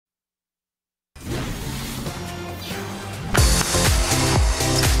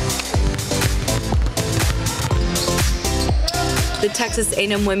The Texas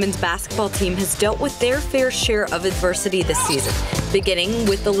A&M women's basketball team has dealt with their fair share of adversity this season, beginning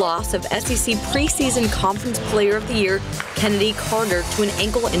with the loss of SEC preseason Conference Player of the Year Kennedy Carter to an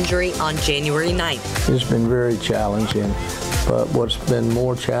ankle injury on January 9th. It's been very challenging, but what's been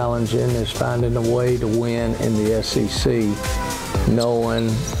more challenging is finding a way to win in the SEC,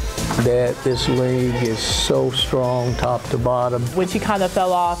 knowing that this league is so strong top to bottom. When she kind of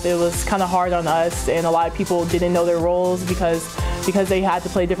fell off, it was kind of hard on us, and a lot of people didn't know their roles because they had to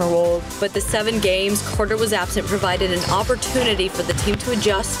play different roles. But the 7 games Carter was absent provided an opportunity for the team to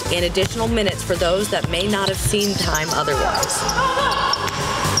adjust and additional minutes for those that may not have seen time otherwise.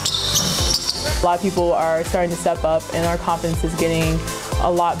 A lot of people are starting to step up, and our confidence is getting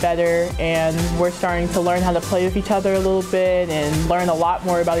a lot better, and we're starting to learn how to play with each other a little bit and learn a lot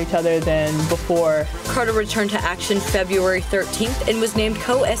more about each other than before. Carter returned to action February 13th and was named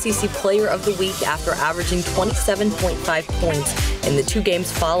co-SEC Player of the Week after averaging 27.5 points in the 2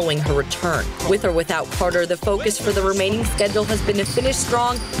 games following her return. With or without Carter, the focus for the remaining schedule has been to finish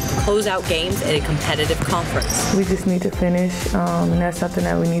strong, close out games in a competitive conference. We just need to finish, and that's something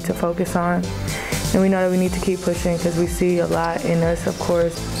that we need to focus on. And we know that we need to keep pushing because we see a lot in us, of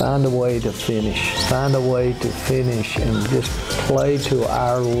course. Find a way to finish. Find a way to finish and just play to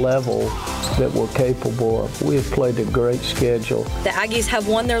our level that we're capable of. We have played a great schedule. The Aggies have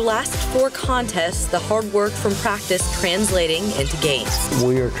won their last 4 contests, the hard work from practice translating into games.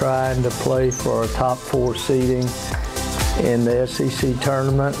 We are trying to play for a top 4 seeding in the SEC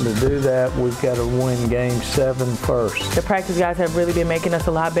tournament. To do that, we've got to win game 7 first. The practice guys have really been making us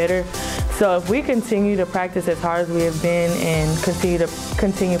a lot better. So if we continue to practice as hard as we have been and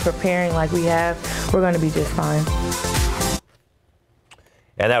continue preparing like we have, we're going to be just fine.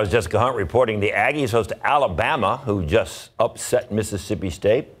 And that was Jessica Hunt reporting. The Aggies host Alabama, who just upset Mississippi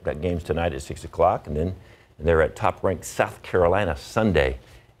State. That game's tonight at 6 o'clock. And then they're at top-ranked South Carolina Sunday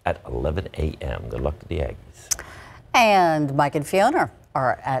at 11 a.m. Good luck to the Aggies. And Mike and Fiona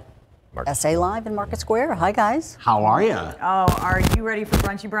are at SA Live in Market Square. Hi, guys. How are you? Oh, are you ready for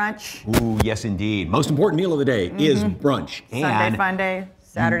brunchy brunch? Ooh, yes, indeed. Most important meal of the day is brunch. Sunday fun day,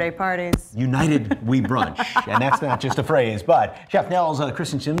 Saturday parties. United we brunch. And that's not just a phrase, but Chef Nels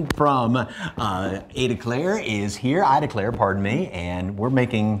Christensen from Ada Claire is here. Ida Claire, pardon me. And we're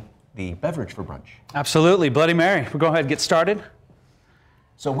making the beverage for brunch. Absolutely. Bloody Mary. We'll go ahead and get started.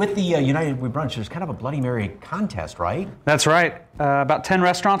 So with the United We Brunch, there's kind of a Bloody Mary contest, right? That's right. About 10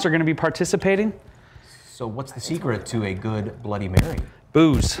 restaurants are going to be participating. So what's the secret to a good Bloody Mary?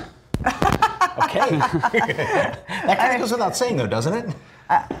 Booze. Okay. That kind of goes without saying, though, doesn't it?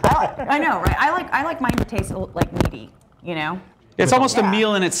 I know, right? I like mine to taste like meaty, you know? It's almost a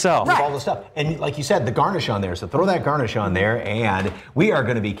meal in itself. With all the stuff. And like you said, the garnish on there. So throw that garnish on there. And we are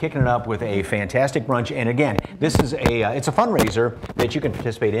going to be kicking it up with a fantastic brunch. And again, this is it's a fundraiser that you can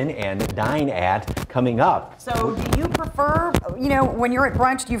participate in and dine at coming up. So do you prefer, you know, when you're at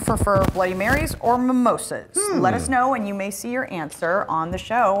brunch, do you prefer Bloody Marys or mimosas? Let us know, and you may see your answer on the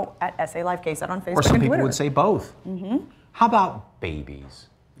show at SA Live KSAT on Facebook Or some and people Twitter. would say both. How about babies?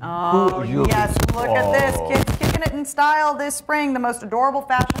 Oh, yes, look at this. Kids kicking it in style this spring. The most adorable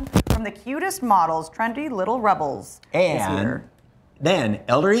fashion from the cutest models, trendy little rebels. And then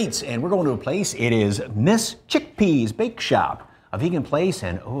Elder Eats, and we're going to a place. It is Miss Chickpea's Bake Shop, a vegan place,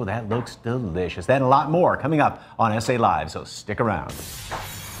 and oh, that looks delicious. That and a lot more coming up on SA Live, so stick around.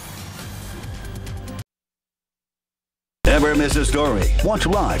 Never miss a story. Watch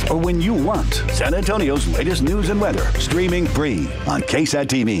live or when you want. San Antonio's latest news and weather. Streaming free on KSAT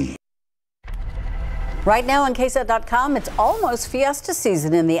TV. Right now on KSAT.com, it's almost Fiesta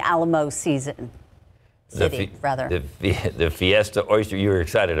season in the Alamo season. The Fiesta Oyster, you were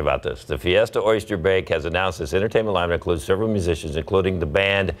excited about this. The Fiesta Oyster Bake has announced its entertainment lineup includes several musicians, including the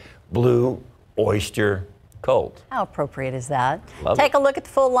band Blue Oyster Cult. How appropriate is that? Love Take a look at the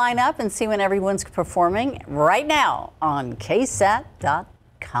full lineup and see when everyone's performing right now on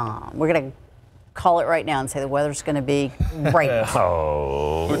KSAT.com. We're going to call it right now and say the weather's going to be great.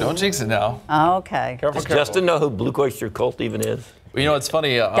 Oh, don't jinx it now. Okay. Does Justin know who Blue Oyster Cult even is? You know, it's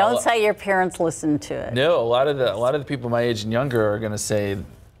funny. Don't say your parents listened to it. No, a lot of the people my age and younger are going to say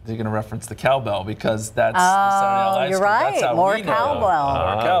they're going to reference the cowbell because that's the Saturday Night Live you're skit. right. That's how More we know. cowbell.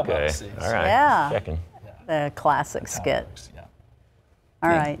 More cowbell. Okay. See, All right. Yeah. Checking. The classic skit. Yeah. All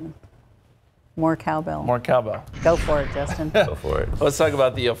right. More cowbell. More cowbell. Go for it, Justin. Go for it. Let's talk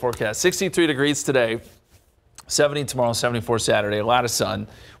about the forecast. 63 degrees today. 70 tomorrow, 74 Saturday. A lot of sun.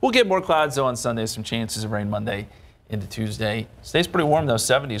 We'll get more clouds, though, on Sunday. Some chances of rain Monday into Tuesday. Stays pretty warm, though.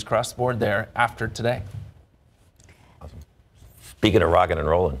 70s across the board there after today. Awesome. Speaking of rocking and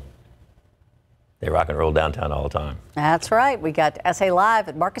rolling, They rock and roll downtown all the time. That's right. We got SA Live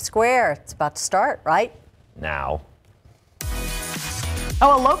at Market Square. It's about to start, right? Now.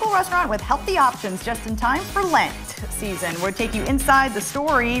 Oh, a local restaurant with healthy options just in time for Lent season. We'll take you inside the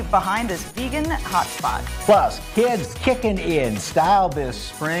story behind this vegan hotspot. Plus, kids kicking in style this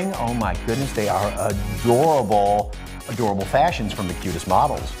spring. Oh my goodness, they are adorable, adorable fashions from the cutest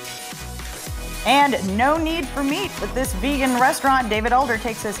models. And no need for meat with this vegan restaurant. David Alder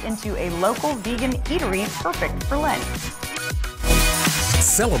takes us into a local vegan eatery perfect for Lent.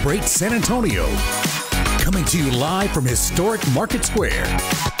 Celebrate San Antonio. Coming to you live from historic Market Square.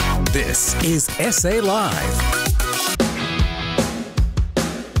 This is SA Live.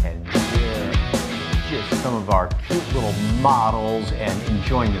 And here, just some of our cute little models and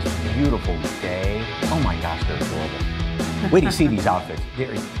enjoying this beautiful day. Oh my gosh, they're adorable. Wait till you see these outfits. You're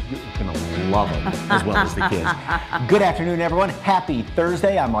going to love them as well as the kids. Good afternoon, everyone. Happy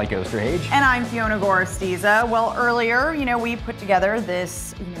Thursday. I'm Mike Osterhage. And I'm Fiona Gorostiza. Well, earlier, we put together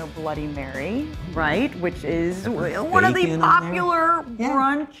this, Bloody Mary, right? Which is one of the popular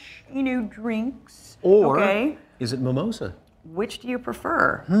brunch, drinks. Or is it mimosa? Which do you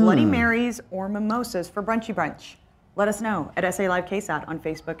prefer? Bloody Marys or mimosas for Brunchy Brunch? Let us know at SA Live KSAT on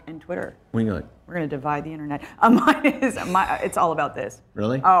Facebook and Twitter. What do you like? We're going to divide the internet. It's all about this.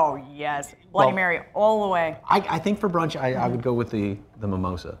 Really? Oh, yes. Bloody Mary all the way. I think for brunch, I would go with the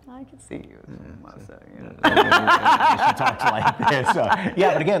mimosa. I can see you with the mimosa. She talks like this.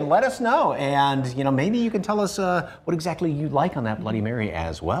 Yeah, but again, let us know. And, maybe you can tell us what exactly you like on that Bloody Mary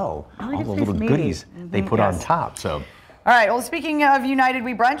as well. All the little goodies they put on top. So. All right, well, speaking of United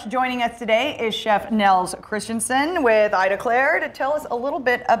We Brunch, joining us today is Chef Nels Christensen with Ida Claire to tell us a little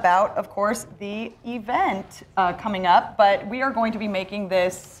bit about, of course, the event coming up. But we are going to be making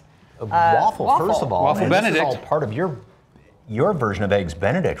this waffle, first of all. Waffle Benedict. This is all part of your version of Eggs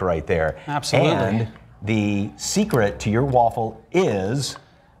Benedict right there. Absolutely. And the secret to your waffle is?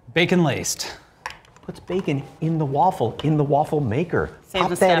 Bacon laced. Puts bacon in the waffle maker. Save Pop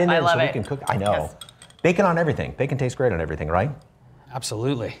the that step. in there I love so we it. can cook. I know. Yes. Bacon on everything. Bacon tastes great on everything, right?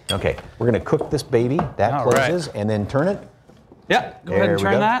 Absolutely. Okay, we're gonna cook this baby. That All closes, right. and then turn it. Yep, go ahead and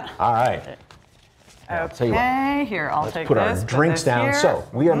turn that. All right. Now, I'll tell you what. Okay, here, I'll take Put this. our drinks down. Here. So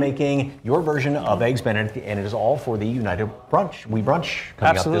we are making your version of Eggs Benedict, and it is all for the United Brunch. We brunch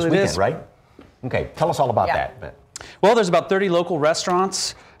coming Absolutely up it this is. weekend, right? Okay, tell us all about that. Well, there's about 30 local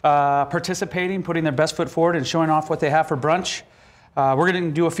restaurants participating, putting their best foot forward and showing off what they have for brunch. We're going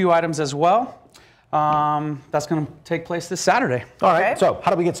to do a few items as well. That's going to take place this Saturday. All right, so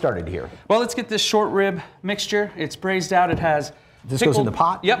how do we get started here? Well, let's get this short rib mixture. It's braised out. It has This goes in the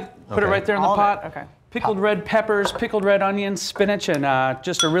pot? Yep, put it right there in the All of pot. it, okay. Pickled red peppers, pickled red onions, spinach, and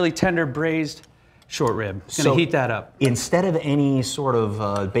just a really tender braised short rib. It's going to heat that up. Instead of any sort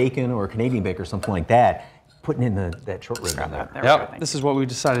of bacon or Canadian bacon or something like that, putting in that short rib in there. Yep, this is what we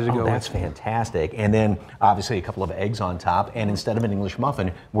decided to go That's with. fantastic. And then obviously a couple of eggs on top. And instead of an English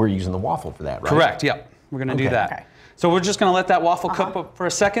muffin, we're using the waffle for that, right? Correct, yep. We're going to do that. Okay. So we're just going to let that waffle cook up for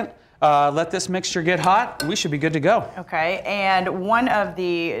a second. Let this mixture get hot. We should be good to go. Okay, and one of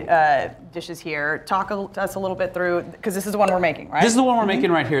the dishes here, talk to us a little bit through, because this is the one we're making, right? This is the one we're making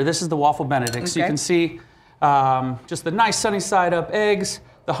right here. This is the Waffle Benedict. So you Okay. can see just the nice sunny side up eggs,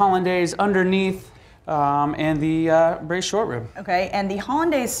 the hollandaise underneath, and the braised short rib. Okay, and the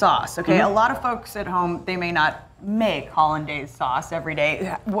hollandaise sauce. Okay, a lot of folks at home, they may not make hollandaise sauce every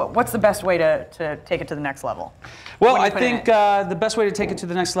day. What's the best way to take it to the next level? Well, What do you I put in think the best way to take it to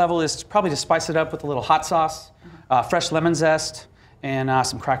the next level is probably to spice it up with a little hot sauce, fresh lemon zest, and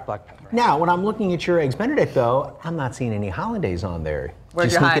some cracked black pepper. Now, when I'm looking at your Eggs Benedict, though, I'm not seeing any hollandaise on there. Where'd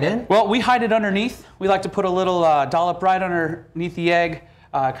Did you sneak hide it it? in? Well, we hide it underneath. We like to put a little dollop right underneath the egg.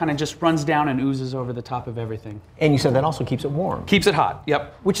 Kind of just runs down and oozes over the top of everything. And you said that also keeps it warm. Keeps it hot,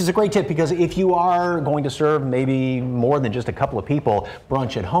 yep. Which is a great tip, because if you are going to serve maybe more than just a couple of people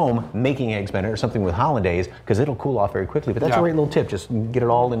brunch at home, making Eggs Benedict or something with hollandaise, because it'll cool off very quickly. But that's a great little tip. Just get it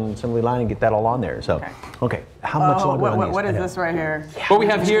all in assembly line and get that all on there. So, okay, how much longer on these? What is this right here? What we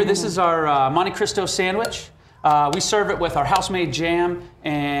have here, this is our Monte Cristo sandwich. We serve it with our house-made jam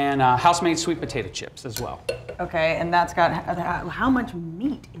and house-made sweet potato chips as well. Okay, and that's got, how much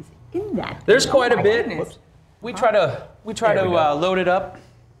meat is in that? There's quite a my bit. goodness. We try to load it up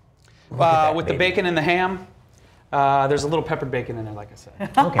with the bacon and the ham. There's a little peppered bacon in there, like I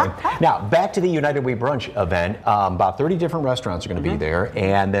said. Okay. Now, back to the United We Brunch event. About 30 different restaurants are going to be there.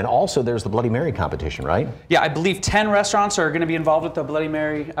 And then also there's the Bloody Mary competition, right? Yeah, I believe 10 restaurants are going to be involved with the Bloody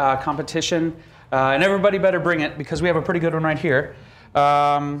Mary competition. And everybody better bring it, because we have a pretty good one right here.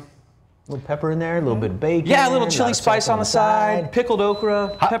 A little pepper in there, a little bit of bacon. Yeah, a little chili spice on the side, pickled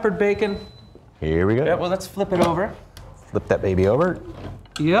okra, peppered bacon. Here we go. Yeah, well, let's flip it over. Flip that baby over.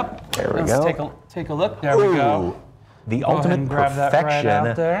 Yep. There we let's go. Take a look. There we go. The Go ahead ultimate and grab that right out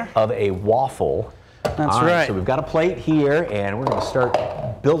perfection there. of a waffle. That's All right. So we've got a plate here, and we're going to start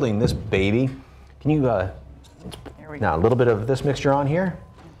building this baby. Can you, now a little bit of this mixture on here?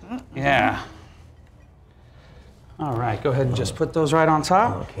 Yeah. All right, go ahead and just put those right on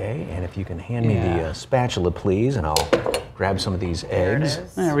top. Okay, and if you can hand me the spatula, please, and I'll grab some of these eggs.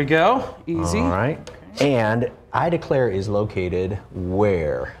 There we go. Easy. All right. And Ida Claire is located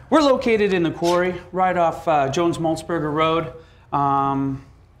where? We're located in the quarry, right off Jones-Maltzberger Road,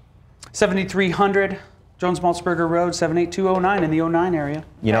 7300 Jones-Maltzberger Road, 78209 in the 09 area.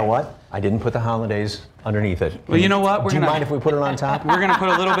 You know what? I didn't put the holidays underneath it. Well, you know what? Do you mind if we put it on top? We're going to put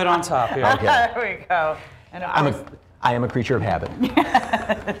a little bit on top here. Okay. There we go. And I am a creature of habit.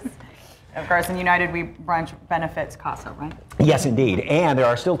 of course, in United We Brunch benefits CASA, right? Yes, indeed. And there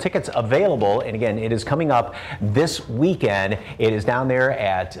are still tickets available. And again, it is coming up this weekend. It is down there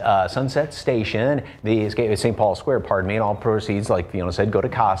at Sunset Station, St. Paul Square, pardon me, and all proceeds, like Fiona said, go to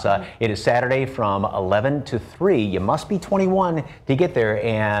CASA. It is Saturday from 11 to 3. You must be 21 to get there.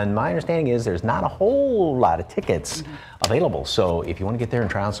 And my understanding is there's not a whole lot of tickets available. So if you want to get there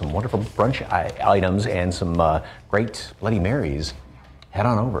and try out some wonderful brunch items and some great Bloody Marys, head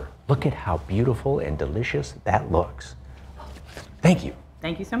on over. Look at how beautiful and delicious that looks. Thank you.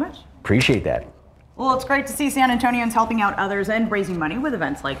 Thank you so much. Appreciate that. Well, it's great to see San Antonians helping out others and raising money with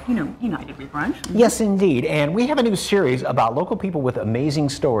events like, United We Brunch. Yes, indeed. And we have a new series about local people with amazing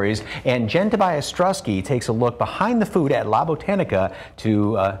stories. And Jen Tobias Strusky takes a look behind the food at La Botanica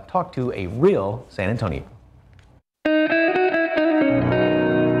to talk to a real San Antonian.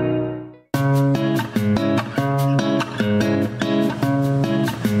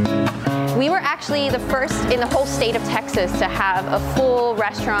 We were actually the first in the whole state of Texas to have a full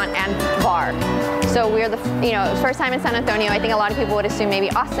restaurant and bar. So we're the first time in San Antonio. I think a lot of people would assume maybe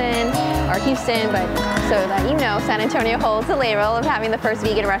Austin or Houston, but so that you know, San Antonio holds the label of having the first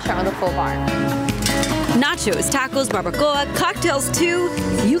vegan restaurant with a full bar. Nachos, tacos, barbacoa, cocktails too.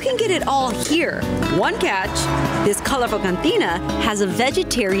 You can get it all here. One catch, this colorful cantina has a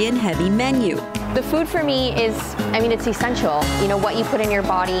vegetarian heavy menu. The food for me is, it's essential. What you put in your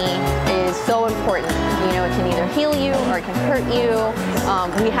body is so important. It can either heal you or it can hurt you.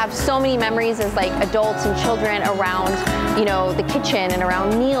 We have so many memories as like adults and children around, the kitchen and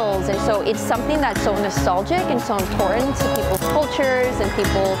around meals. And so it's something that's so nostalgic and so important to people's cultures and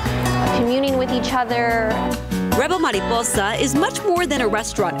people communing with each other. Rebel Mariposa is much more than a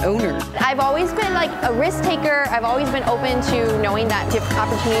restaurant owner. I've always been like a risk taker. I've always been open to knowing that different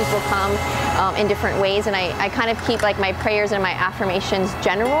opportunities will come in different ways. And I kind of keep like my prayers and my affirmations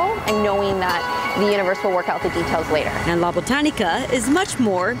general and knowing that the universe will work out the details later. And La Botanica is much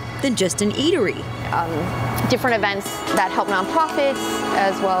more than just an eatery. Different events that help nonprofits,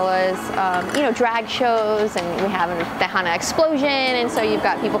 as well as drag shows, and we have a Tejana explosion, and so you've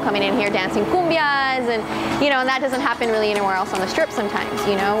got people coming in here dancing cumbias, and and that doesn't happen really anywhere else on the strip sometimes,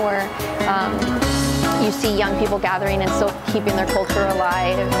 where you see young people gathering and still keeping their culture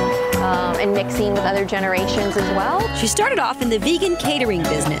alive and mixing with other generations as well. She started off in the vegan catering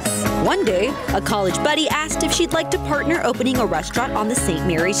business. One day, a college buddy asked if she'd like to partner opening a restaurant on the St.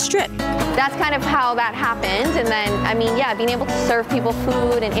 Mary's Strip. That's kind of how that happened, and then, being able to serve people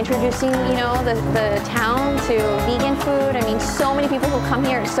food and introducing, the town to vegan food. So many people who come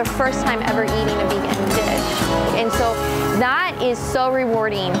here, it's their first time ever eating a vegan dish. And so that is so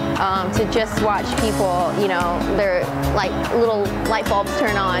rewarding to just watch people, their like little light bulbs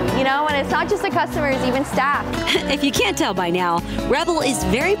turn on, and it's not just the customers, even staff. If you can't tell by now, Rebel is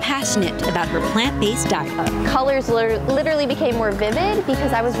very passionate about her plant-based diet. Colors literally became more vivid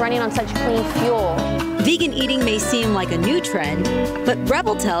because I was running on such clean fuel. Vegan eating may seem like a new trend, but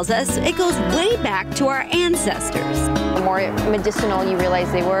Rebel tells us it goes way back to our ancestors. The more medicinal you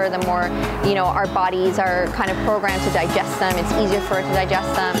realize they were, the more, our bodies are kind of programmed to digest them. It's easier for it to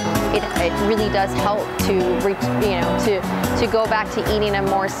digest them. It really does help to go back to eating a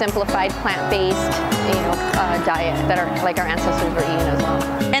more simplified plant-based, diet that are like our ancestors were eating as well.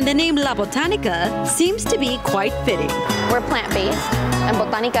 And the name La Botanica seems to be quite fitting. We're plant-based, and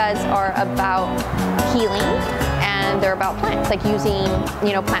botanicas are about healing, and they're about plants, like using,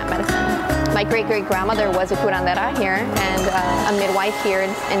 plant medicine. My great-great-grandmother was a curandera here and a midwife here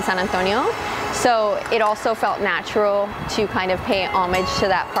in San Antonio. So it also felt natural to kind of pay homage to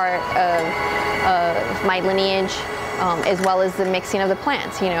that part of my lineage, as well as the mixing of the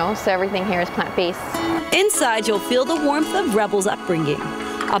plants, so everything here is plant-based. Inside, you'll feel the warmth of Rebel's upbringing.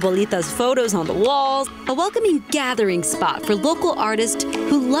 abuelita's photos on the walls, a welcoming gathering spot for local artists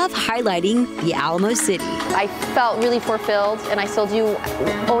who love highlighting the Alamo City. I felt really fulfilled, and I still do,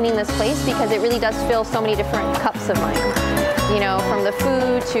 owning this place, because it really does fill so many different cups of mine. You know, from the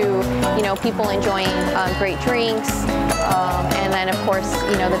food to, you know, people enjoying great drinks, and then of course,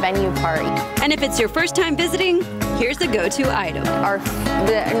 you know, the venue part. And if it's your first time visiting, here's the go-to item.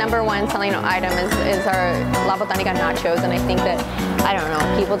 The number one selling item is our La Botanica nachos, and I think that, I don't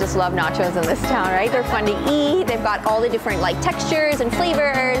know, people just love nachos in this town, right? They're fun to eat. They've got all the different like textures and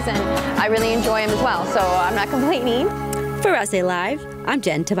flavors, and I really enjoy them as well, so I'm not complaining. For SA Live, I'm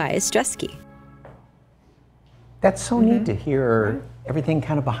Jen Tobias-Stresky. That's so neat to hear everything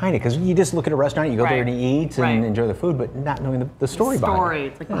kind of behind it, because you just look at a restaurant, you go there and eat and enjoy the food, but not knowing the story behind it.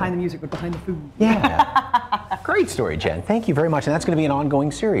 It's like behind the music, but behind the food. Yeah. Great story, Jen. Thank you very much. And that's going to be an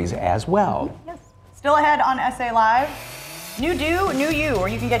ongoing series as well. Yes. Still ahead on SA Live, New Do, New You, where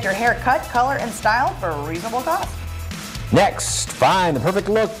you can get your hair cut, color, and style for a reasonable cost. Next, find the perfect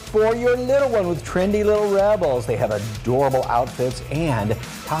look for your little one with Trendy Little Rebels. They have adorable outfits and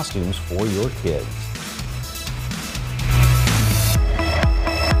costumes for your kids.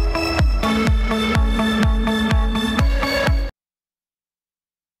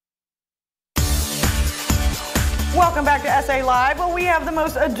 Welcome back to SA Live. Well, we have the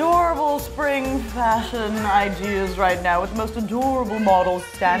most adorable spring fashion ideas right now with the most adorable models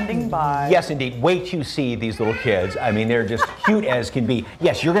standing by. Yes, indeed. Wait to see these little kids. I mean, they're just cute as can be.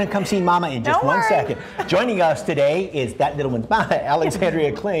 Yes, you're going to come see Mama in just one second. Joining us today is that little one's Mama,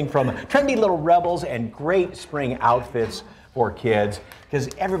 Alexandria Kling from Trendy Little Rebels, and great spring outfits for kids. Because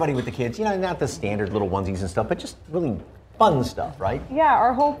everybody with the kids, you know, not the standard little onesies and stuff, but just really fun stuff, right? Yeah,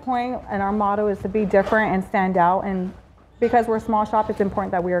 our whole point and our motto is to be different and stand out, and because we're a small shop, it's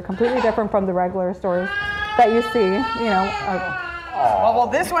important that we are completely different from the regular stores that you see, you know. Well,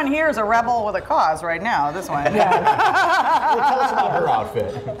 this one here is a rebel with a cause right now, this one. Yeah. Well, tell us about her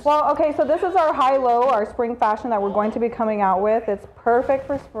outfit. Well, okay, so this is our high-low, our spring fashion that we're going to be coming out with. It's perfect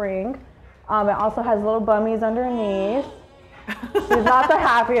for spring. It also has little bummies underneath. She's not the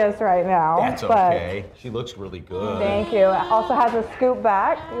happiest right now. That's okay. She looks really good. Thank you. It also has a scoop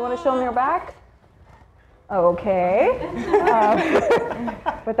back. You want to show me your back? Okay.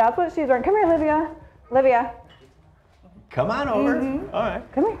 But that's what she's wearing. Come here, Olivia. Olivia. Come on over. All right.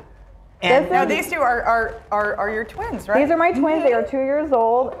 Come here. And now these two are your twins, right? These are my twins. They are 2 years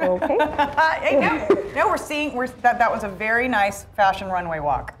old. Okay. No, we're seeing that was a very nice fashion runway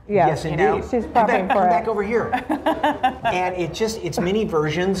walk. Yes, indeed. She's prepping for come it. back over here. And it's mini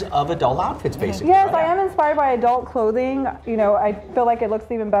versions of adult outfits, basically. Yes, right? I am inspired by adult clothing. You know, I feel like it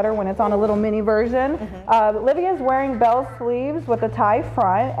looks even better when it's on a little mini version. Olivia's wearing bell sleeves with a tie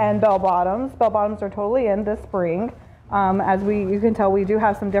front and bell bottoms. Bell bottoms are totally in this spring. As you can tell, we do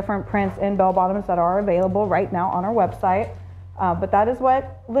have some different prints in bell bottoms that are available right now on our website. But that is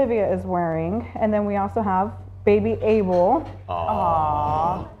what Olivia is wearing. And then we also have baby Abel.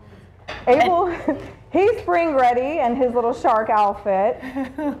 Aww. Abel, he's spring ready in his little shark outfit.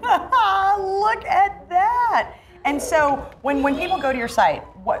 Look at that. And so when people go to your site,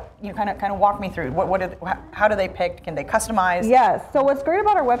 what you kind of walk me through. How do they pick? Can they customize? Yes. So what's great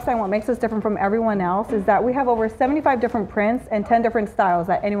about our website and what makes us different from everyone else is that we have over 75 different prints and 10 different styles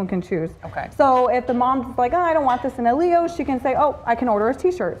that anyone can choose. Okay. So if the mom's like, oh, I don't want this in a Leo, she can say, oh, I can order a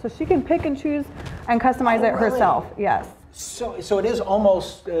t-shirt. So she can pick and choose and customize it herself. Yes. So it is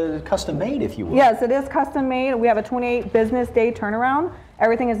almost custom made, if you will. Yes, it is custom made. We have a 28 business day turnaround.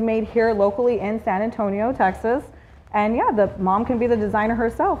 Everything is made here locally in San Antonio, Texas. And yeah, the mom can be the designer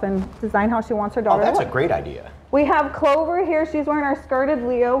herself and design how she wants her daughter to look. That's a great idea. We have Clover here. She's wearing our skirted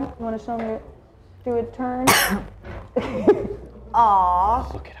Leo. You want to show me? Do a turn.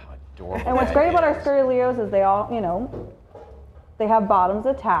 Aww. Look at how adorable. And what's great about our skirted Leos is they all, you know, they have bottoms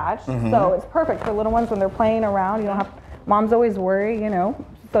attached. So it's perfect for little ones when they're playing around. You don't have, moms always worry, you know.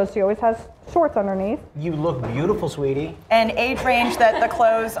 So she always has shorts underneath. You look beautiful, sweetie. And age range that the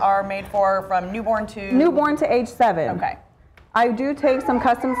clothes are made for from newborn to? Newborn to age 7. Okay. I do take some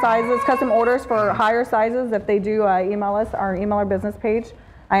custom sizes, custom orders for higher sizes. If they do email us or email our business page,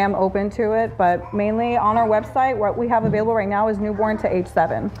 I am open to it. But mainly on our website, what we have available right now is newborn to age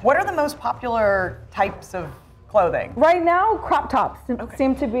 7. What are the most popular types of clothing? Right now, crop tops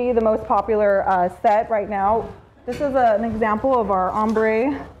seem to be the most popular set right now. This is an example of our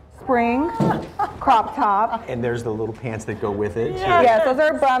ombre spring crop top. And there's the little pants that go with it. Yes, those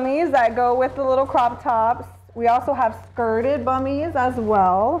are bummies that go with the little crop tops. We also have skirted bummies as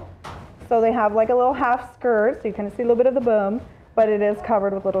well. So they have like a little half skirt, so you can see a little bit of the bum. but it is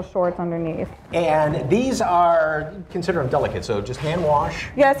covered with little shorts underneath. And these are considered delicate, so just hand wash?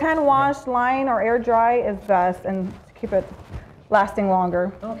 Yes, hand wash, line or air dry is best, and to keep it lasting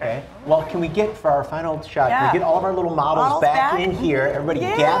longer. Okay. Well, can we get, for our final shot, can Yeah. we get all of our little models back in here? Everybody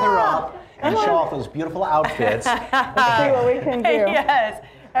gather up and Come show on. off those beautiful outfits. Let's see what we can do. Yes.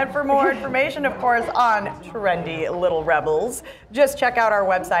 And for more information, of course, on Trendy Little Rebels, just check out our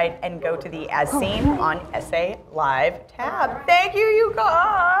website and go to the As Seen on SA Live tab. Thank you, you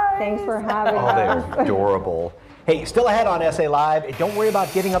guys. Thanks for having Oh, us. they're adorable. Hey, still ahead on SA Live. Don't worry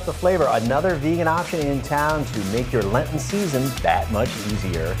about giving up the flavor. Another vegan option in town to make your Lenten season that much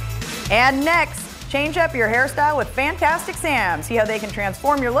easier. And next, change up your hairstyle with Fantastic Sam. See how they can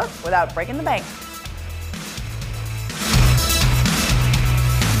transform your look without breaking the bank.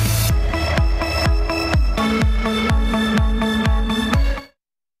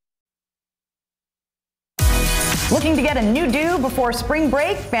 Looking to get a new do before spring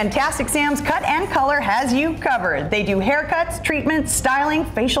break? Fantastic Sam's Cut and Color has you covered. They do haircuts, treatments, styling,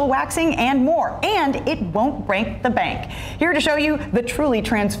 facial waxing, and more. And it won't break the bank. Here to show you the truly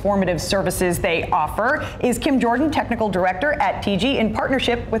transformative services they offer is Kim Jordan, Technical Director at TG, in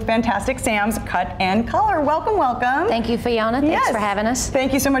partnership with Fantastic Sam's Cut and Color. Welcome, welcome. Thank you, Fiona. Thanks for having us.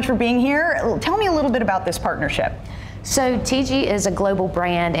 Thank you so much for being here. Tell me a little bit about this partnership. So TG is a global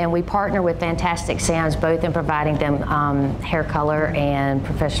brand, and we partner with Fantastic Sam's both in providing them hair color and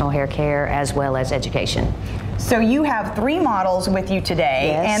professional hair care as well as education. So you have 3 models with you today,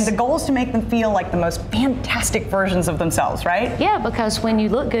 Yes. and the goal is to make them feel like the most fantastic versions of themselves, right? Yeah, because when you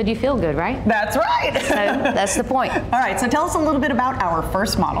look good, you feel good, right? That's right. So that's the point. All right, so tell us a little bit about our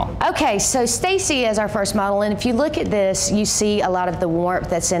first model. Okay, so Stacy is our first model, and if you look at this, you see a lot of the warmth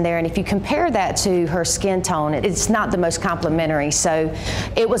that's in there, and if you compare that to her skin tone, it's not the most complimentary. So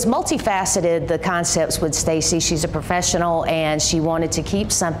it was multifaceted, the concepts with Stacy. She's a professional, and she wanted to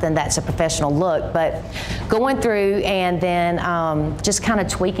keep something that's a professional look, but going through and then just kind of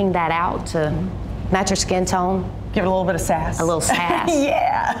tweaking that out to match her skin tone. Give it a little bit of sass. A little sass.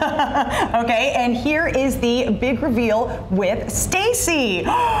 Yeah. Okay, and here is the big reveal with Stacy.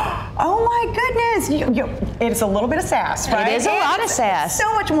 Oh my goodness. It's a little bit of sass, right? It is a lot of sass.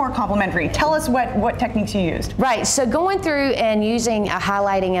 So much more complimentary. Tell us what techniques you used. Right, so going through and using a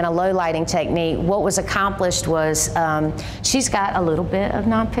highlighting and a low lighting technique, what was accomplished was she's got a little bit of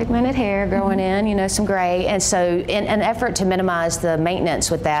non-pigmented hair growing in, you know, some gray, and so in an effort to minimize the maintenance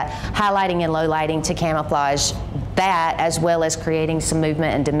with that, highlighting and low lighting to camouflage that, as well as creating some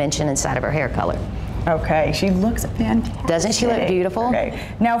movement and dimension inside of her hair color. Okay, she looks fantastic. Doesn't she look beautiful? Okay.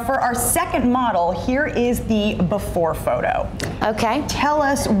 Now for our second model, here is the before photo. Okay. Tell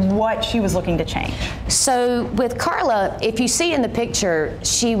us what she was looking to change. So with Carla, if you see in the picture,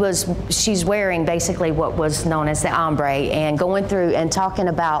 she's wearing basically what was known as the ombre, and going through and talking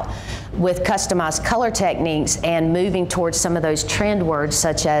about with customized color techniques and moving towards some of those trend words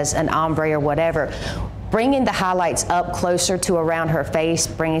such as an ombre or whatever. Bringing the highlights up closer to around her face,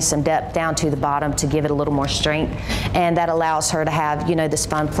 bringing some depth down to the bottom to give it a little more strength, and that allows her to have, you know, this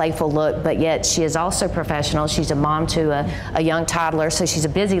fun, playful look, but yet she is also professional. She's a mom to a young toddler, so she's a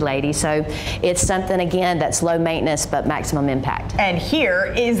busy lady, so it's something, again, that's low maintenance but maximum impact. And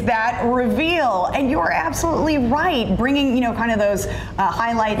here is that reveal, and you're absolutely right, bringing, you know, kind of those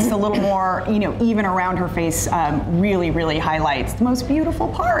highlights a little more, you know, even around her face, really highlights the most beautiful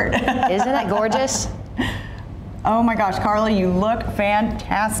part. Isn't that gorgeous? Oh my gosh, Carla, you look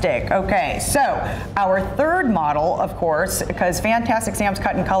fantastic. Okay, so our third model, of course, because Fantastic Sam's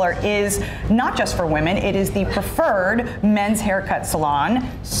Cut and Color is not just for women, it is the preferred men's haircut salon.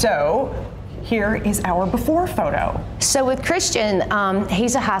 So here is our before photo. So with Christian,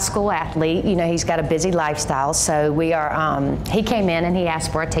 he's a high school athlete. You know, he's got a busy lifestyle. So we are, he came in and he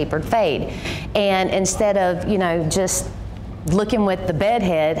asked for a tapered fade. And instead of, you know, just looking with the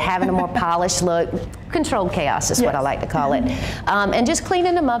bedhead, having a more polished look, controlled chaos is what I like to call it, and just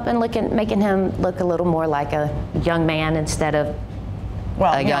cleaning him up and making him look a little more like a young man instead of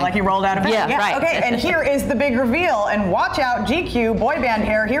like he rolled out of bed. Yeah, right. Okay, and here is the big reveal. And watch out, GQ boy band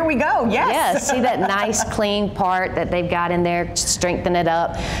hair. Here we go. Yes. Yeah, see that nice clean part that they've got in there, strengthen it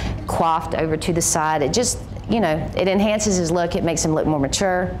up, coiffed over to the side. It just, you know, it enhances his look. It makes him look more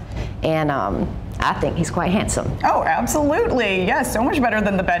mature, and I think he's quite handsome. Oh, absolutely. Yes, so much better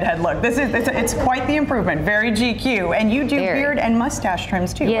than the bedhead look. It's quite the improvement. Very GQ. And you do beard and mustache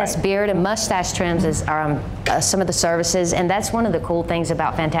trims too, yes, right? Beard and mustache trims is some of the services, and that's one of the cool things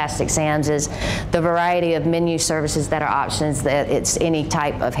about Fantastic Sam's is the variety of menu services that are options, that it's any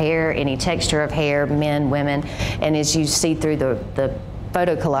type of hair, any texture of hair, men, women, and as you see through the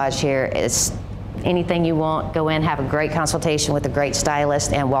photo collage here, it's anything you want. Go in, have a great consultation with a great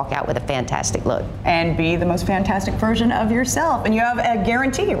stylist, and walk out with a fantastic look. And be the most fantastic version of yourself. And you have a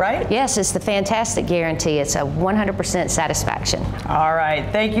guarantee, right? Yes, it's the fantastic guarantee. It's a 100% satisfaction. All right,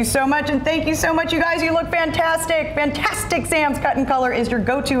 thank you so much, and thank you so much, you guys. You look fantastic. Fantastic Sam's Cut and Color is your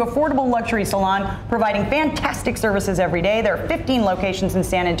go-to affordable luxury salon, providing fantastic services every day. There are 15 locations in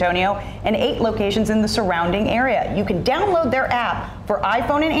San Antonio and 8 locations in the surrounding area. You can download their app for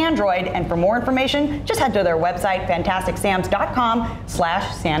iPhone and Android, and for more information, just head to their website,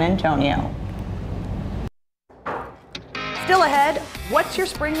 fantasticsams.com/San Antonio. Still ahead, what's your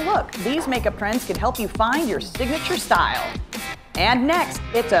spring look? These makeup trends can help you find your signature style. And next,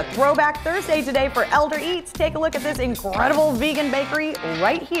 it's a Throwback Thursday today for Elder Eats. Take a look at this incredible vegan bakery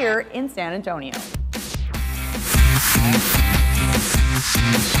right here in San Antonio.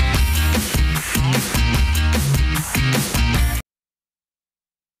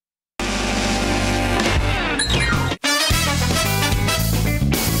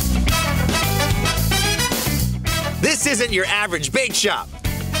 This isn't your average bake shop.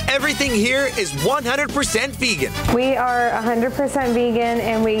 Everything here is 100% vegan. We are 100% vegan,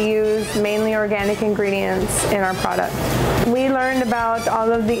 and we use mainly organic ingredients in our product. We learned about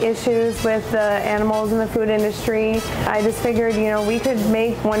all of the issues with the animals in the food industry. I just figured, we could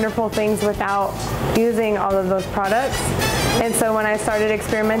make wonderful things without using all of those products. And so when I started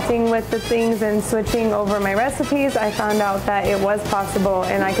experimenting with the things and switching over my recipes, I found out that it was possible,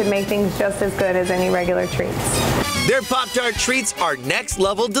 and I could make things just as good as any regular treats. Their Pop-Tart treats are next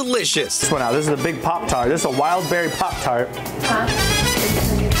level delicious. This one out. This is a big Pop-Tart. This is a wild berry Pop-Tart.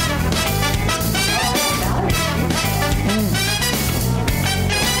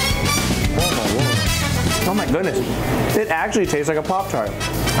 Oh my goodness. It actually tastes like a Pop-Tart.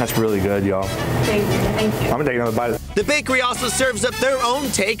 That's really good, y'all. Thank you. Thank you. I'm gonna take another bite. The bakery also serves up their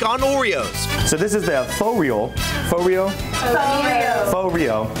own take on Oreos. So this is the Faux-Rio. Faux-Rio? Faux-Rio.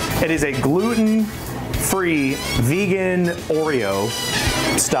 Faux-Rio. It is a gluten-free vegan Oreo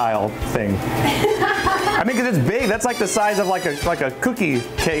style thing. I mean, because it's big. That's like the size of like a cookie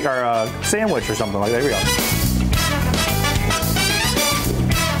cake or a sandwich or something like that. There we go.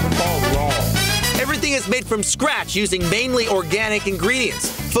 Everything is made from scratch using mainly organic ingredients,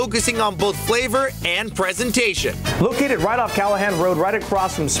 focusing on both flavor and presentation. Located right off Callahan Road, right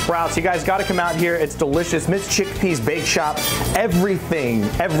across from Sprouts. You guys got to come out here. It's delicious. Miss Chickpea's Bake Shop. Everything,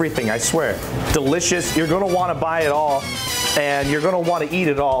 I swear. Delicious. You're going to want to buy it all, and you're going to want to eat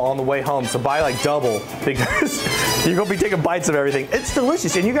it all on the way home. So buy like double, because you're going to be taking bites of everything. It's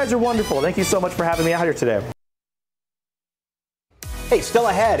delicious, and you guys are wonderful. Thank you so much for having me out here today. Hey, still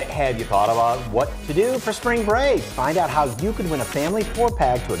ahead, have you thought about what to do for spring break? Find out how you could win a family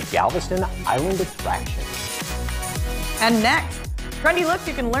 4-pack to a Galveston Island attraction. And next, trendy looks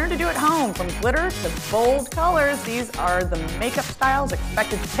you can learn to do at home, from glitter to bold colors. These are the makeup styles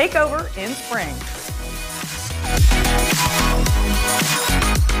expected to take over in spring.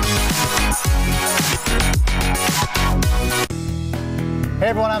 Hey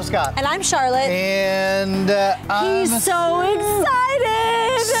everyone, I'm Scott. And I'm Charlotte. And he's so excited!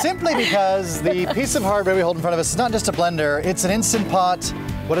 Simply because the piece of hardware we hold in front of us is not just a blender, it's an Instant Pot.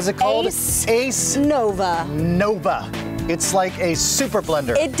 What is it called? Ace Nova. Nova. It's like a super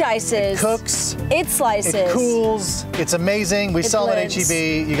blender. It dices. It cooks. It slices. It cools. It's amazing. We sell them at blends.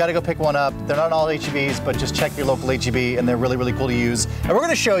 HEB. You got to go pick one up. They're not all HEBs, but just check your local HEB, and they're really, really cool to use. And we're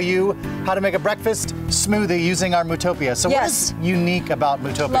going to show you how to make a breakfast smoothie using our Mootopia. So what is unique about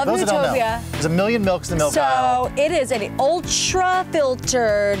Mootopia? Love Those that don't know, Mootopia. there's a million milks in the milk aisle. So it is an ultra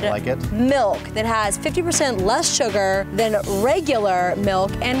filtered milk that has 50% less sugar than regular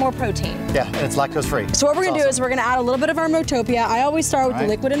milk and more protein. Yeah, and it's lactose free. So what we're going to do is we're going to add a little bit of our Mootopia. I always start with the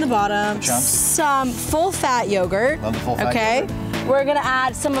liquid in the bottom, some full fat yogurt. Love the full fat yogurt. We're going to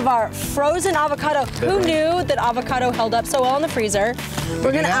add some of our frozen avocado. Who knew that avocado held up so well in the freezer?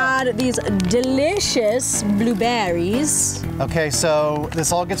 We're going to add these delicious blueberries. Okay, so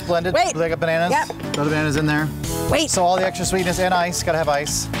this all gets blended. Wait. Like bananas. Yep. Throw the bananas in there. Wait. So all the extra sweetness and ice, gotta have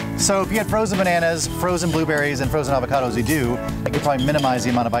ice. So if you get frozen bananas, frozen blueberries, and frozen avocados, you do, I could probably minimize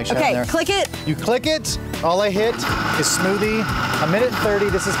the amount of ice you have in there. Okay, click it. You click it, all I hit is smoothie. 1:30,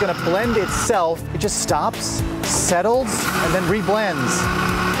 this is gonna blend itself. It just stops, settles, and then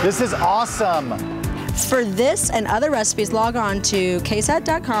reblends. This is awesome. For this and other recipes, log on to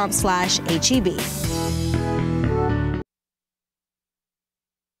ksat.com/HEB.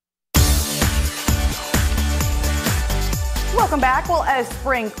 Welcome back. Well, as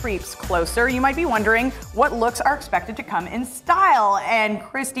spring creeps closer, you might be wondering what looks are expected to come in style. And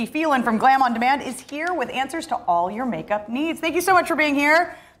Christy Phelan from Glam On Demand is here with answers to all your makeup needs. Thank you so much for being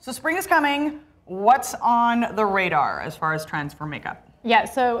here. So spring is coming. what's on the radar as far as trends for makeup? Yeah,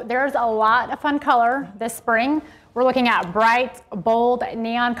 so there's a lot of fun color this spring. We're looking at bright, bold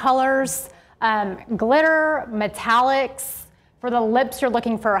neon colors, glitter, metallics. For the lips, you're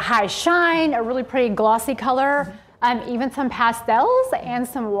looking for a high shine, a really pretty glossy color, even some pastels and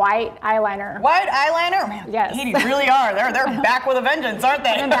some white eyeliner. White eyeliner? Man, yes. Katie, really are. They're back with a vengeance, aren't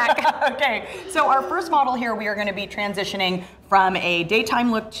they? They're back. Okay, so our first model here, we are going to be transitioning from a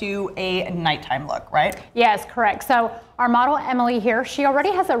daytime look to a nighttime look, right? Yes, correct. So our model, Emily here, she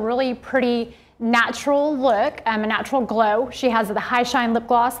already has a really pretty natural look, a natural glow. She has the high shine lip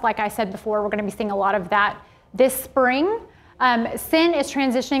gloss. Like I said before, we're going to be seeing a lot of that this spring. Sin is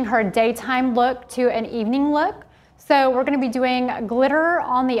transitioning her daytime look to an evening look. So we're going to be doing glitter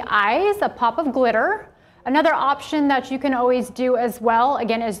on the eyes, a pop of glitter. Another option that you can always do as well,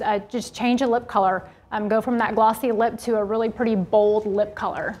 again, is just change a lip color. Go from that glossy lip to a really pretty bold lip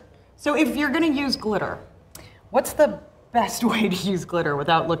color. So if you're going to use glitter, what's the best way to use glitter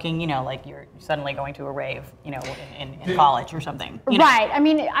without looking, like you're suddenly going to a rave, in college or something? Right. I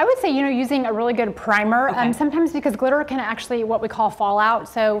mean, I would say, using a really good primer. Okay. Sometimes because glitter can actually what we call fall out.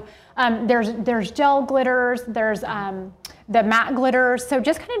 So there's gel glitters, there's the matte glitters. So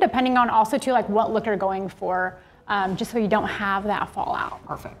just kind of depending on also too like what look you're going for, just so you don't have that fallout.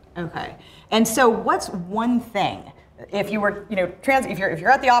 Perfect. Okay. And so what's one thing if you were, if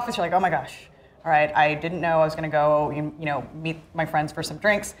you're at the office, you're like, oh my gosh. All right, I didn't know I was going to go, meet my friends for some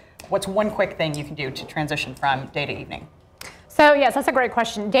drinks. What's one quick thing you can do to transition from day to evening? So yes, that's a great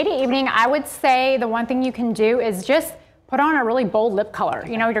question. Day to evening, I would say the one thing you can do is just put on a really bold lip color.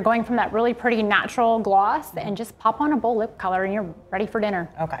 You're going from that really pretty natural gloss and just pop on a bold lip color and you're ready for dinner.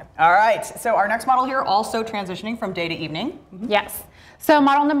 Okay. All right. So our next model here also transitioning from day to evening. Mm-hmm. Yes. So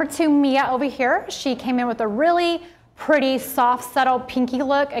model number 2, Mia over here, she came in with a really pretty soft, subtle pinky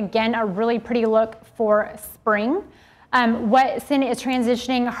look. Again, a really pretty look for spring. What Sin is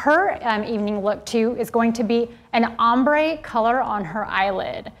transitioning her evening look to is going to be an ombre color on her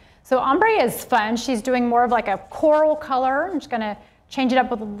eyelid. So ombre is fun. She's doing more of like a coral color. I'm just gonna change it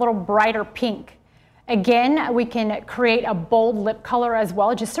up with a little brighter pink. Again, we can create a bold lip color as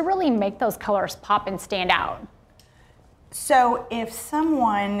well, just to really make those colors pop and stand out. So if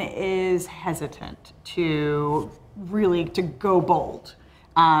someone is hesitant to go bold,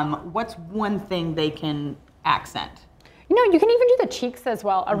 what's one thing they can accent? You can even do the cheeks as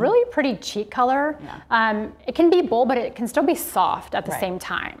well. A really pretty cheek color. Yeah. It can be bold, but it can still be soft at the same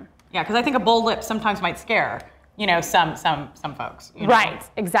time. Yeah, because I think a bold lip sometimes might scare, some folks. Right,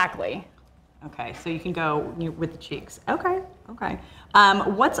 exactly. Okay, so you can go with the cheeks. Okay.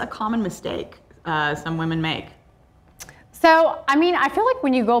 What's a common mistake some women make? So, I feel like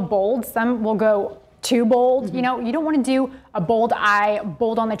when you go bold, some will go too bold. Mm-hmm. You don't want to do a bold eye,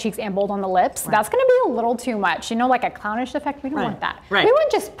 bold on the cheeks, and bold on the lips. Right. That's going to be a little too much. Like a clownish effect. We don't want that. Right. We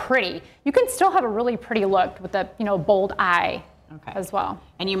want just pretty. You can still have a really pretty look with a bold eye as well.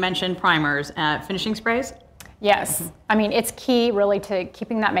 And you mentioned primers, finishing sprays. Yes. Mm-hmm. It's key really to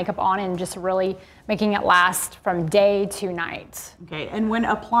keeping that makeup on and just really making it last from day to night. Okay. And when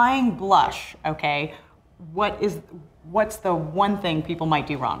applying blush, what's the one thing people might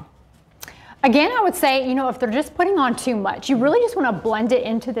do wrong? Again, I would say, if they're just putting on too much, you really just want to blend it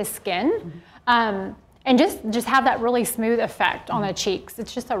into the skin, and just have that really smooth effect on the cheeks.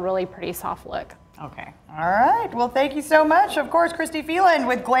 It's just a really pretty soft look. Okay. All right. Well, thank you so much. Of course, Christy Phelan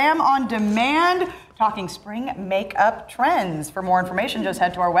with Glam on Demand, talking spring makeup trends. For more information, just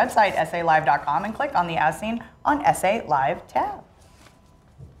head to our website, salive.com, and click on the As Seen on SA Live tab.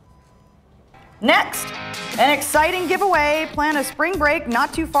 Next, an exciting giveaway. Plan a spring break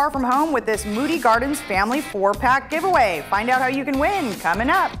not too far from home with this Moody Gardens Family 4-pack giveaway. Find out how you can win coming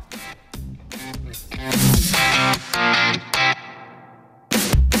up.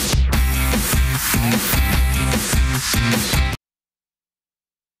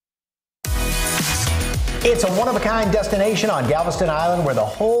 It's a one-of-a-kind destination on Galveston Island where the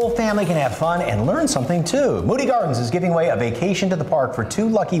whole family can have fun and learn something too. Moody Gardens is giving away a vacation to the park for 2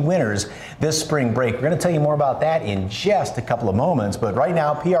 lucky winners this spring break. We're going to tell you more about that in just a couple of moments, but right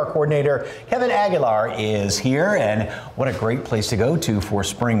now PR coordinator Kevin Aguilar is here, and what a great place to go to for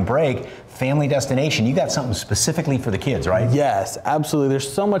spring break. Family destination. You got something specifically for the kids, right? Yes, absolutely.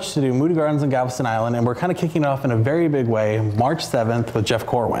 There's so much to do. Moody Gardens on Galveston Island, and we're kind of kicking it off in a very big way March 7th with Jeff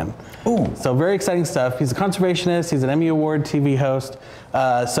Corwin. Ooh. So very exciting stuff. He's a conservationist. He's an Emmy Award TV host.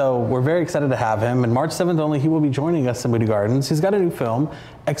 So we're very excited to have him. And March 7th only, he will be joining us in Moody Gardens. He's got a new film,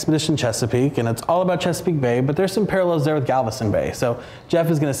 Expedition Chesapeake, and it's all about Chesapeake Bay, but there's some parallels there with Galveston Bay. So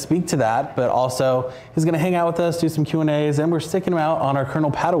Jeff is going to speak to that, but also he's going to hang out with us, do some Q&As, and we're sticking him out on our Colonel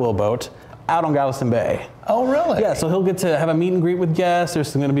Paddle boat out on Galveston Bay. Oh, really? Yeah, so he'll get to have a meet and greet with guests.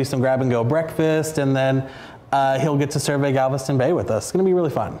 There's going to be some grab and go breakfast, and then he'll get to survey Galveston Bay with us. It's going to be really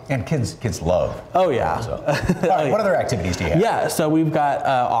fun. And kids love. Oh, yeah. So. All right, what other activities do you have? Yeah, so we've got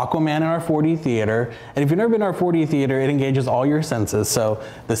Aquaman in our 4D theater. And if you've never been to our 4D theater, it engages all your senses. So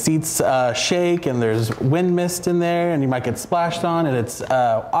the seats shake, and there's wind mist in there, and you might get splashed on. And it's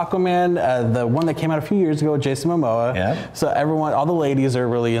Aquaman, the one that came out a few years ago with Jason Momoa. Yeah. So all the ladies are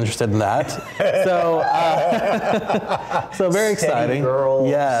really interested in that. So very exciting. Girls.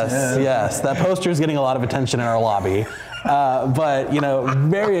 Yes. That poster is getting a lot of attention in our lobby. But,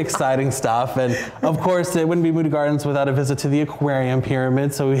 very exciting stuff. And, of course, it wouldn't be Moody Gardens without a visit to the aquarium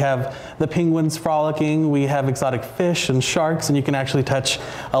pyramid. So we have the penguins frolicking. We have exotic fish and sharks, and you can actually touch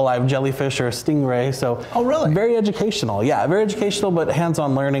a live jellyfish or a stingray. So, oh, really? Very educational. Yeah, very educational, but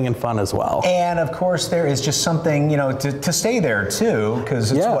hands-on learning and fun as well. And, of course, there is just something, to stay there, too,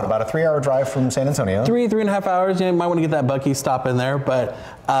 because it's, about a 3-hour drive from San Antonio? 3.5 hours. You might want to get that Buc-ee stop in there. But,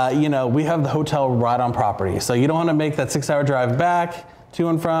 we have the hotel right on property. So you don't want to make that 6-hour drive back to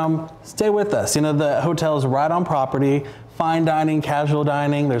and from. Stay with us. The hotel is right on property. Fine dining, casual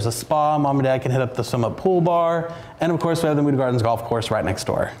dining. There's a spa. Mom and Dad can hit up the Summit Pool Bar. And, of course, we have the Moody Gardens Golf Course right next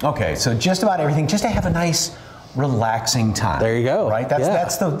door. Okay, so just about everything, just to have a nice, relaxing time. There you go. Right?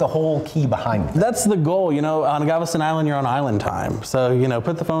 That's the whole key behind it. That's the goal. On Galveston Island, you're on island time. So,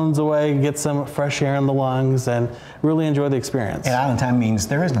 put the phones away, get some fresh air in the lungs, and really enjoy the experience. And island time means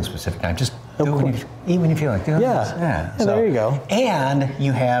there is no specific time. Just do it when you feel like doing it. Yeah, there you go. And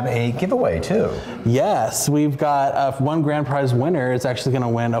you have a giveaway, too. Yes, we've got one grand prize winner is actually going to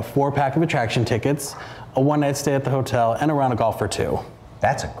win a 4-pack of attraction tickets, a one-night stay at the hotel, and a round of golf for 2.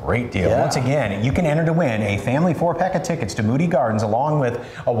 That's a great deal. Yeah. Once again, you can enter to win a family 4-pack of tickets to Moody Gardens along with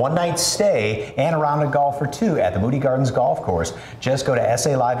a one-night stay and a round of golf for 2 at the Moody Gardens Golf Course. Just go to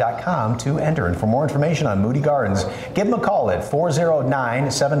SALive.com to enter. And for more information on Moody Gardens, give them a call at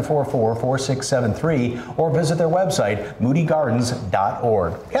 409-744-4673 or visit their website,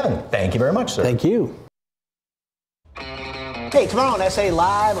 moodygardens.org. Kevin, thank you very much, sir. Thank you. Hey, tomorrow on SA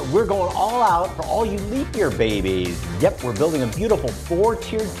Live, we're going all out for all you leap year babies. Yep, we're building a beautiful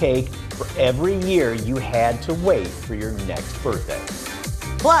 4-tiered cake for every year you had to wait for your next birthday.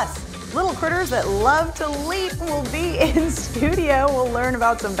 Plus, little critters that love to leap will be in studio. We'll learn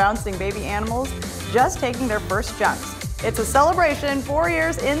about some bouncing baby animals just taking their first jumps. It's a celebration 4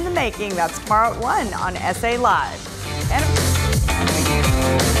 years in the making. That's tomorrow at 1 on SA Live.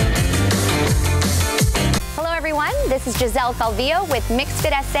 Hello everyone, this is Giselle Calvillo with Mixed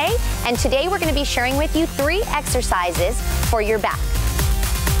Fit SA, and today we're going to be sharing with you 3 exercises for your back.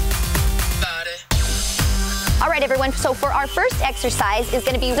 All right everyone, so for our first exercise is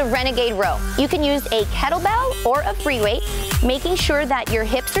going to be the Renegade Row. You can use a kettlebell or a free weight, making sure that your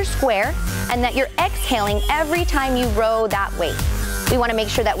hips are square and that you're exhaling every time you row that weight. We want to make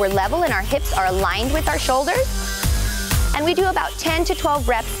sure that we're level and our hips are aligned with our shoulders. And we do about 10 to 12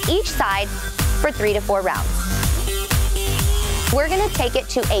 reps each side for 3 to 4 rounds. We're going to take it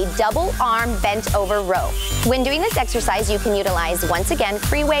to a double arm bent over row. When doing this exercise, you can utilize, once again,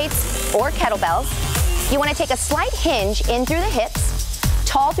 free weights or kettlebells. You want to take a slight hinge in through the hips,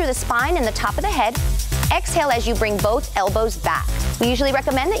 tall through the spine and the top of the head. Exhale as you bring both elbows back. We usually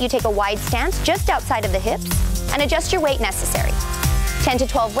recommend that you take a wide stance just outside of the hips and adjust your weight necessary. 10 to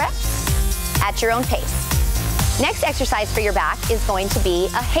 12 reps at your own pace. Next exercise for your back is going to be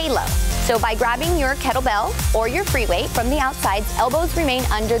a halo. So by grabbing your kettlebell or your free weight from the outsides, elbows remain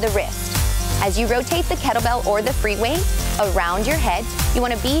under the wrist. As you rotate the kettlebell or the free weight around your head, you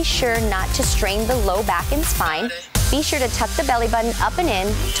want to be sure not to strain the low back and spine. Be sure to tuck the belly button up and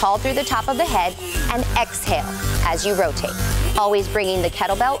in, tall through the top of the head, and exhale as you rotate. Always bringing the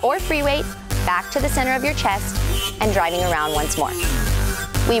kettlebell or free weight back to the center of your chest and driving around once more.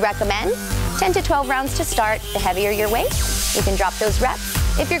 We recommend 10 to 12 rounds to start. The heavier your weight, you can drop those reps.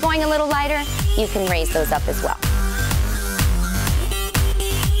 If you're going a little lighter, you can raise those up as well.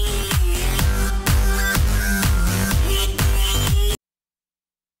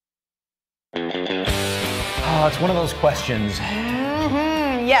 Oh, it's one of those questions.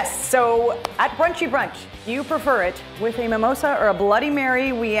 Yes, so at Brunchy Brunch, do you prefer it with a mimosa or a Bloody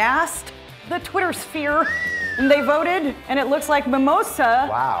Mary? We asked the Twitter sphere, and they voted, and it looks like mimosa.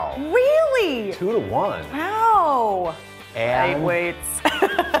 Wow. Really? 2 to 1. Wow. And weights.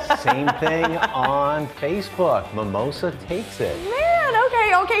 Same thing on Facebook. Mimosa takes it. Man,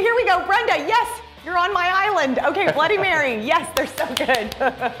 okay, here we go. Brenda, yes, you're on my island. Okay, Bloody Mary, yes, they're so good.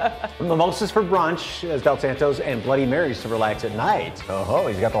 Mimosas for brunch, as Del Santos, and Bloody Marys to relax at night. Oh,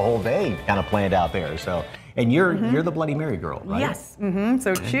 he's got the whole day kind of planned out there. So And you're the Bloody Mary girl, right? Yes.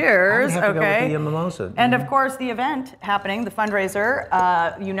 So cheers. I would have to go Okay. with the mimosa. And of course, the event happening, the fundraiser,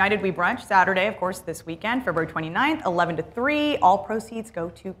 United We Brunch, Saturday, of course, this weekend, February 29th, 11 to 3. All proceeds go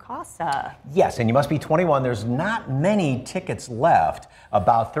to CASA. Yes, and you must be 21. There's not many tickets left.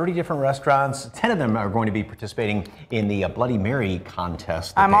 About 30 different restaurants. 10 of them are going to be participating in the Bloody Mary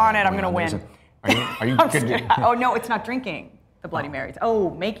contest. I'm on it. I'm going to win. Are you good? Oh, no, it's not drinking the Bloody Marys. Oh,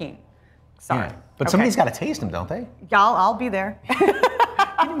 making. Sorry. Yeah. But somebody's got to taste them, don't they? Yeah, I'll be there.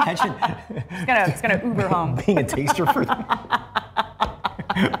 Imagine it's gonna Uber home. being a taster for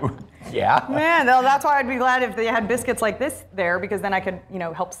Yeah. Man, that's why I'd be glad if they had biscuits like this there, because then I could,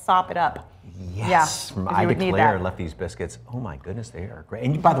 help sop it up. Yes, from if you I would need Declare that. left these biscuits. Oh my goodness, they are great.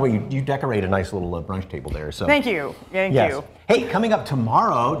 And by the way, you decorate a nice little brunch table there. So Thank you. Thank yes. you. Hey, coming up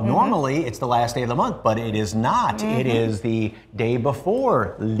tomorrow, normally it's the last day of the month, but it is not. It is the day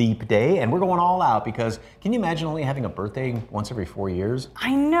before Leap Day, and we're going all out because can you imagine only having a birthday once every 4 years?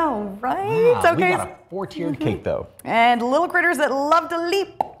 I know, right? Wow, Okay. we got a 4-tiered cake though. And little critters that love to leap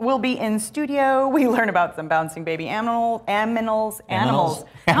will be in studio. We learn about some bouncing baby animals. How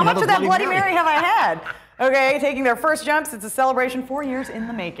much Another of that Bloody Bloody Mary. Mary have I had? Okay, taking their first jumps. It's a celebration 4 years in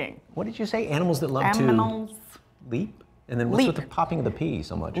the making. What did you say? Animals that love Animals. to leap? And then what's Leap. with the popping of the P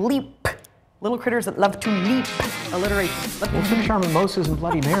so much? Leap. Little critters that love to leap. Alliteration. We'll finish our mimosas and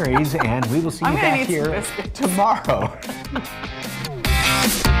Bloody Marys, and we will see you I'm gonna back need some here biscuits. tomorrow.